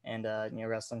 and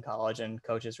wrestling college and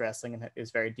coaches wrestling and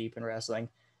is very deep in wrestling.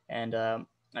 And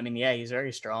I mean, yeah, he's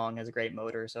very strong, has a great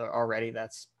motor, so already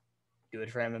that's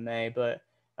good for MMA. But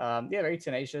yeah, very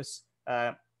tenacious.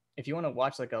 If you want to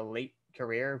watch like a late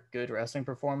career good wrestling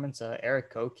performance, Eric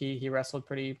Koki, he wrestled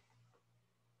pretty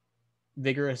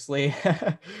vigorously.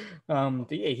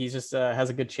 But yeah, he's just has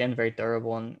a good chin, very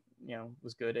durable, and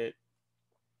was good at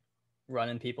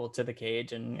running people to the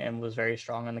cage and was very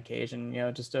strong on the cage,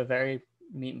 and just a very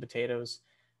meat and potatoes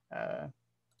uh,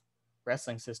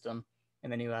 wrestling system.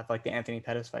 And then you have like the Anthony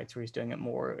Pettis fights where he's doing it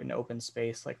more in open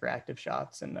space, like reactive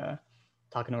shots, and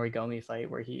Takanori Gomi fight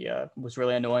where he was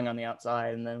really annoying on the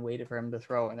outside and then waited for him to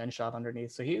throw and then shot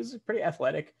underneath. So he was pretty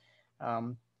athletic,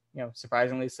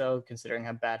 surprisingly so, considering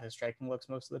how bad his striking looks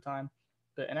most of the time.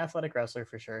 But an athletic wrestler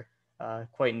for sure,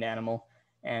 quite an animal.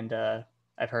 And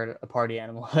I've heard a party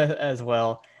animal as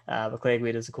well. But Clay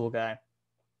Guida is a cool guy.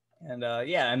 And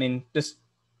yeah, I mean, just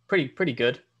pretty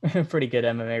good, pretty good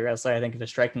MMA wrestler. I think if his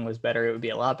striking was better, it would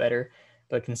be a lot better.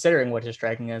 But considering what his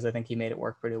striking is, I think he made it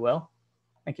work pretty well.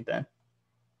 Thank you, Ben.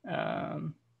 I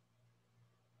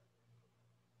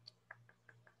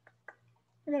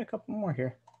got a couple more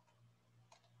here.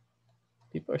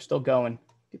 People are still going.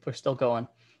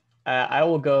 I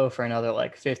will go for another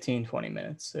like 15, 20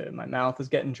 minutes. My mouth is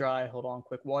getting dry. Hold on,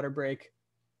 quick water break.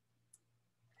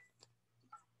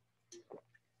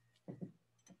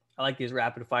 I like these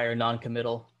rapid fire,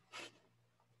 non-committal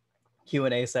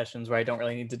Q&A sessions where I don't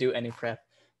really need to do any prep.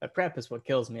 The prep is what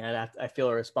kills me. I feel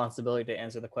a responsibility to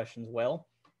answer the questions well.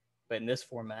 But in this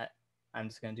format, I'm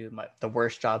just going to do the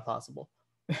worst job possible.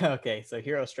 Okay, so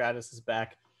Hero Stratus is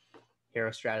back.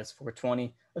 Hero Stratus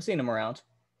 420. I've seen him around.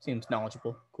 Seems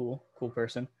knowledgeable. Cool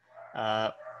person.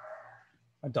 My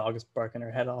dog is barking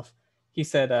her head off. He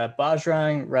said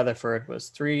Bajrang Rutherford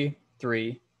was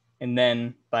 3-3, and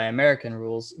then by American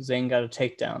rules, Zane got a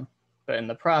takedown, but in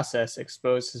the process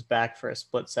exposed his back for a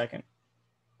split second.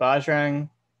 Bajrang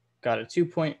got a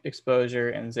 2-point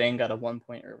exposure, and Zane got a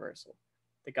 1-point reversal.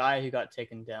 The guy who got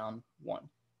taken down won.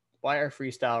 Why are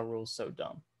freestyle rules so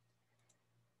dumb?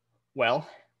 Well,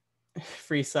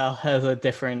 freestyle has a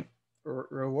different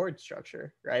reward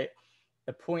structure, right?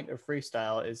 The point of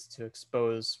freestyle is to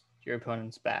expose your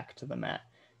opponent's back to the mat.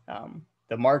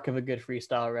 The mark of a good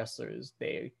freestyle wrestler is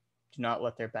they do not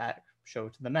let their back show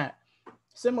to the mat.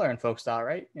 Similar in folk style,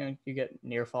 right? You get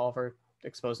near fall for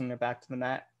exposing their back to the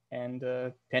mat, and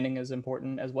pinning is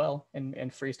important as well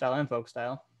in freestyle and folk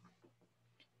style.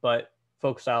 But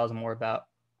folk style is more about,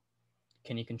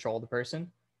 can you control the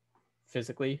person?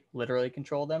 Physically, literally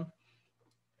control them.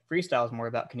 Freestyle is more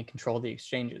about, can you control the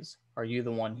exchanges? Are you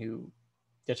the one who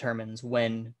determines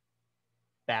when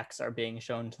backs are being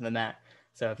shown to the mat?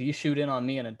 So if you shoot in on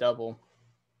me in a double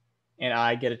and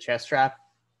I get a chest trap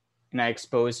and I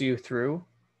expose you through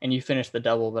and you finish the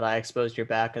double, but I exposed your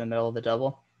back in the middle of the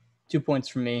double, 2 points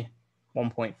for me, 1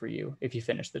 point for you if you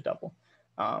finish the double.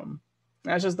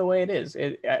 That's just the way it is.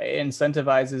 It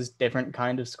incentivizes different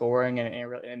kind of scoring, and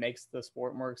it makes the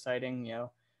sport more exciting,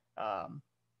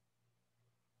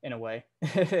 in a way.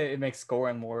 It makes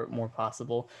scoring more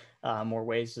possible, more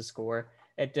ways to score.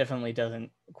 It definitely doesn't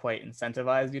quite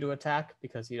incentivize you to attack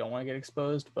because you don't want to get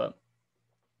exposed, but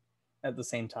at the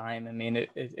same time, I mean,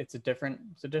 it's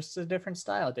just a different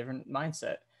style, different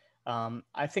mindset.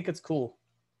 I think it's cool.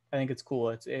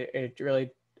 It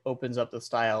really opens up the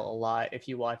style a lot. If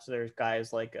you watch, there's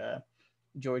guys like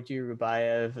Georgi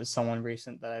Rubayev, someone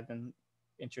recent that I've been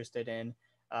interested in.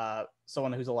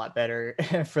 Someone who's a lot better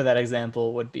for that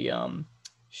example would be I'm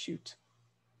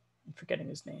forgetting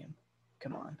his name.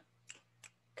 Come on.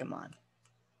 I'm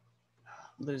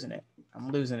losing it.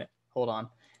 Hold on.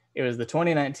 It was the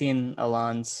 2019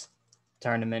 Alans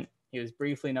tournament. He was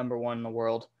briefly number 1 in the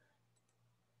world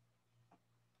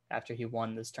after he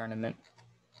won this tournament.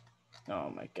 Oh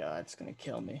my God, it's gonna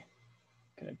kill me.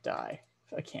 I'm gonna die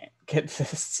if I can't get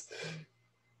this.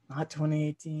 Not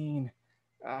 2018.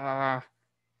 Come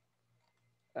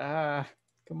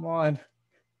on.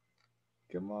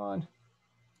 I'm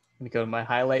gonna go to my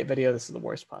highlight video. This is the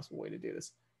worst possible way to do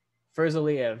this.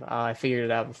 Ferzaliev. I figured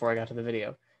it out before I got to the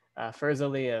video.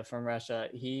 Ferzaliev from Russia.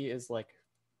 He is like,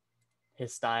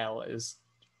 his style is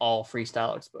all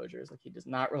freestyle exposures. Like, he does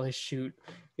not really shoot.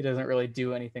 He doesn't really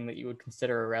do anything that you would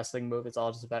consider a wrestling move. It's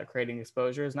all just about creating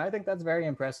exposures. And I think that's very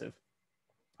impressive.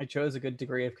 It shows a good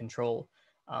degree of control.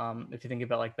 If you think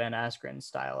about like Ben Askren's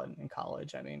style in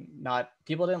college, I mean,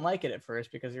 people didn't like it at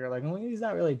first because you're like, well, he's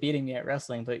not really beating me at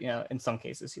wrestling, but in some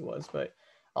cases he was. But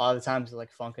a lot of the times he's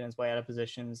like funking his way out of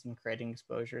positions and creating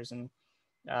exposures and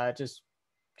just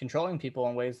controlling people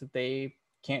in ways that they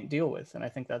can't deal with. And I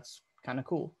think that's kind of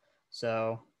cool.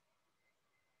 So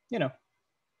you know,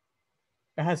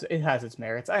 it has its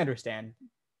merits. I understand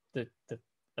the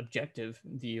objective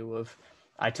view of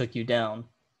I took you down.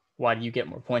 Why do you get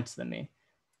more points than me?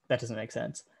 That doesn't make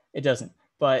sense. It doesn't.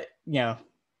 But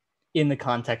in the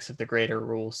context of the greater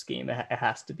rule scheme, it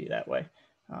has to be that way.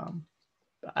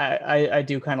 I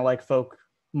do kind of like folk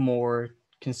more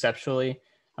conceptually,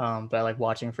 but I like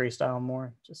watching freestyle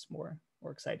more. Just more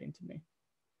exciting to me.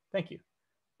 Thank you.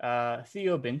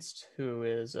 Theo Binst, who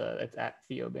is it's at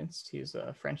Theo Binst. He's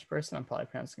a French person. I'm probably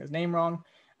pronouncing his name wrong.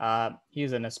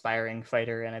 He's an aspiring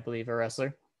fighter and I believe a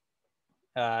wrestler.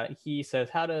 He says,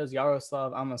 how does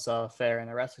Yaroslav Amosov fare in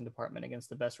the wrestling department against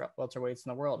the best welterweights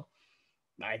in the world?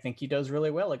 I think he does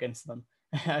really well against them.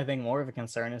 I think more of a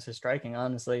concern is his striking,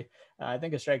 honestly. I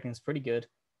think his striking is pretty good.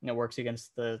 Works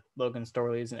against the Logan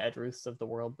Storleys and Ed Ruths of the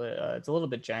world, but it's a little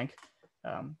bit jank.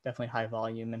 Definitely high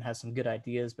volume and has some good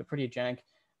ideas, but pretty jank.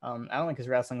 I don't think his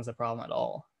wrestling is a problem at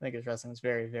all. I think his wrestling is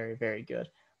very, very, very good.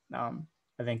 I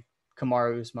think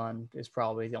Kamaru Usman is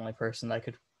probably the only person I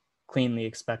could cleanly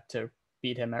expect to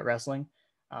beat him at wrestling.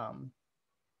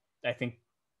 I think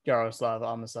Yaroslav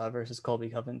Amosov versus Colby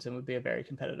Covington would be a very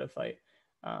competitive fight.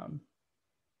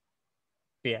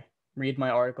 But yeah, read my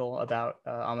article about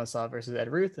Amosov versus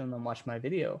Ed Ruth and then watch my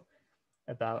video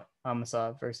about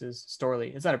Amosov versus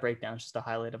Storley. It's not a breakdown, it's just a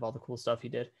highlight of all the cool stuff he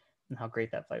did and how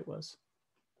great that fight was.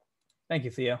 Thank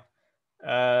you, Theo.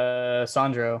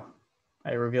 Sandro,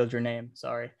 I revealed your name.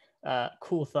 Sorry.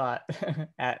 Cool thought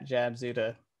at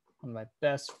Jabzuda, one of my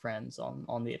best friends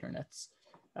on the internets.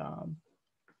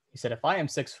 He said, if I am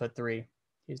 6'3",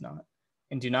 he's not,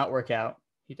 and do not work out,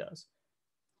 he does.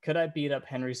 Could I beat up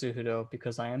Henry Cejudo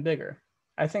because I am bigger?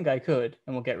 I think I could,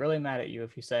 and will get really mad at you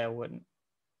if you say I wouldn't.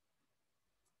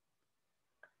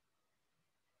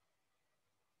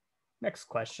 Next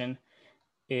question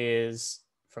is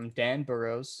from Dan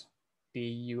Burrows,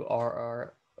 Burrows,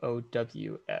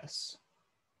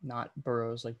 not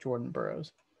Burrows like Jordan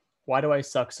Burrows. Why do I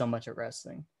suck so much at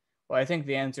wrestling? Well, I think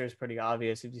the answer is pretty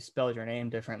obvious. If you spelled your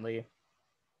name differently,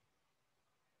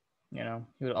 you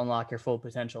would unlock your full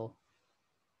potential.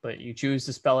 But you choose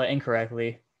to spell it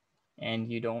incorrectly,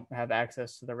 and you don't have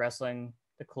access to the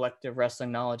collective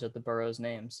wrestling knowledge of the Burrows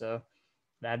name. So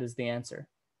that is the answer.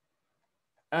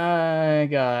 I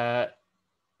got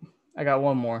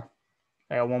one more.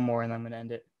 And I'm going to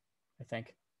end it, I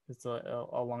think. It's a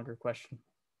longer question.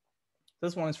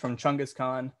 This one is from Chungus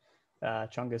Khan.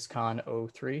 Chungus Khan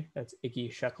 03. That's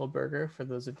Iggy Sheckelberger, for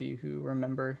those of you who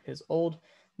remember his old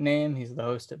name. He's the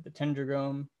host of the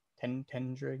Tendragome,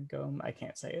 I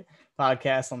can't say it,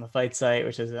 podcast on the Fight Site,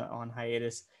 which is on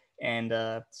hiatus. And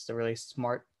it's a really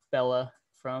smart fella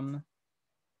from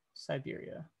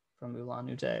Siberia, from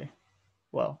Ulan-Ude.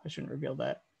 Well, I shouldn't reveal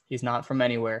that. He's not from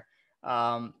anywhere.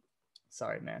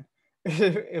 Sorry, man.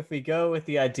 If we go with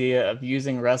the idea of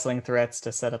using wrestling threats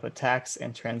to set up attacks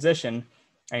and transition,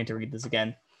 I need to read this again.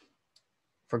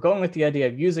 If we're going with the idea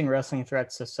of using wrestling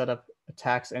threats to set up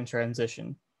attacks and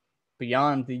transition,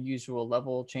 beyond the usual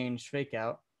level change fake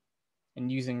out,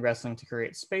 and using wrestling to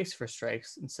create space for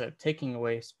strikes instead of taking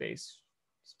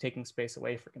space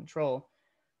away for control,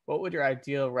 what would your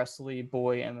ideal wrestly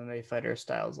boy MMA fighter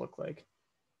styles look like?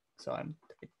 So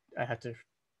I have to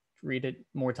read it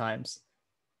more times.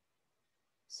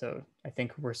 So I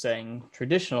think we're saying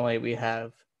traditionally we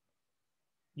have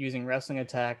using wrestling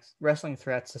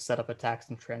threats to set up attacks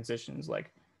and transitions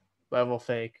like level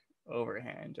fake,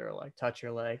 overhand, or like touch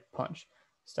your leg, punch,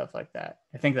 stuff like that.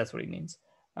 I think that's what he means.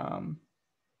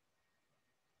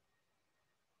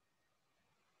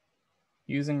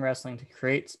 Using wrestling to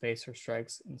create space for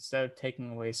strikes instead of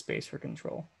taking away space for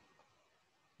control.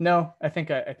 No, I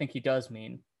think he does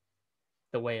mean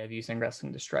the way of using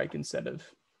wrestling to strike instead of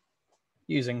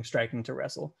using striking to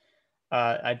wrestle.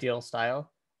 Ideal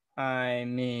style. I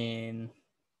mean,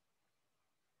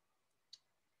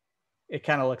 it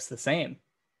kind of looks the same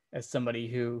as somebody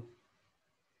who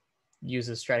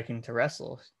uses striking to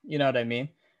wrestle. You know what I mean?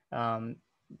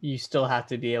 You still have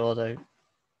to be able to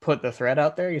put the threat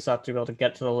out there. You still have to be able to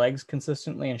get to the legs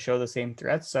consistently and show the same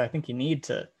threats. So I think you need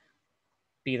to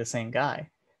be the same guy.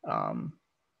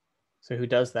 So who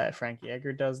does that? Frankie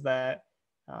Edgar does that.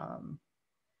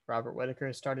 Robert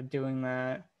Whitaker started doing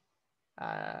that.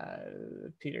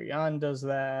 Peter Yan does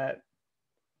that.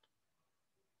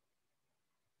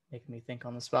 Making me think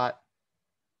on the spot.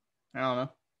 I don't know.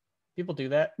 People do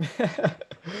that.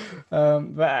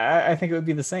 But I think it would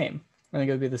be the same. I think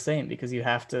it would be the same because you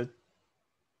have to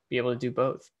be able to do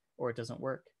both or it doesn't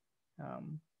work.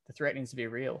 The threat needs to be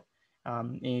real.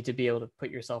 You need to be able to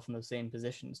put yourself in those same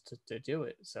positions to do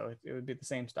it. So it would be the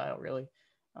same style, really.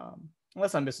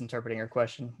 Unless I'm misinterpreting your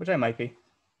question, which I might be.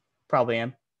 Probably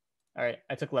am. All right,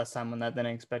 I took less time on that than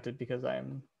I expected because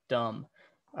I'm dumb.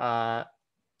 Uh,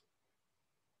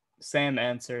 Sam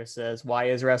Answer says, "Why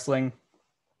is wrestling?"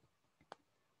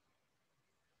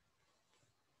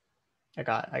 I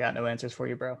got no answers for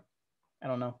you, bro. I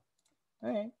don't know.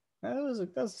 All right, that was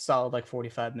a solid like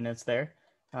 45 minutes there.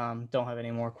 Don't have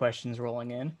any more questions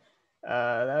rolling in.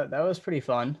 That was pretty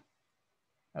fun.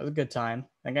 That was a good time.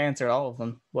 I think I answered all of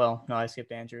them. Well, no, I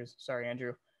skipped Andrew's. Sorry,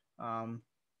 Andrew. Um,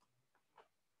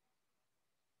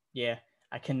 yeah,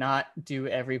 I cannot do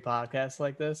every podcast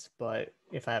like this, but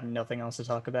if I have nothing else to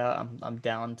talk about, I'm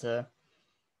down to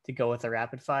go with a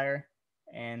rapid fire.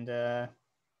 And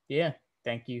yeah,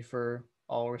 thank you for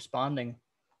all responding.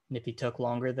 And if you took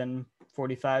longer than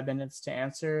 45 minutes to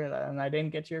answer and I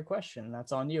didn't get to your question,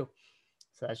 that's on you.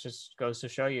 So that just goes to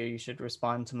show you should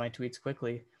respond to my tweets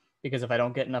quickly, because if I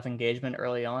don't get enough engagement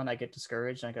early on, I get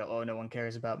discouraged and I go, oh, no one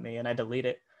cares about me, and I delete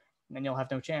it, and then you'll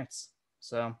have no chance.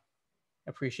 So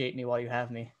appreciate me while you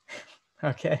have me.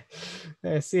 Okay.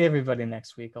 See everybody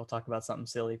next week. I'll talk about something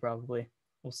silly probably.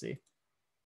 We'll see.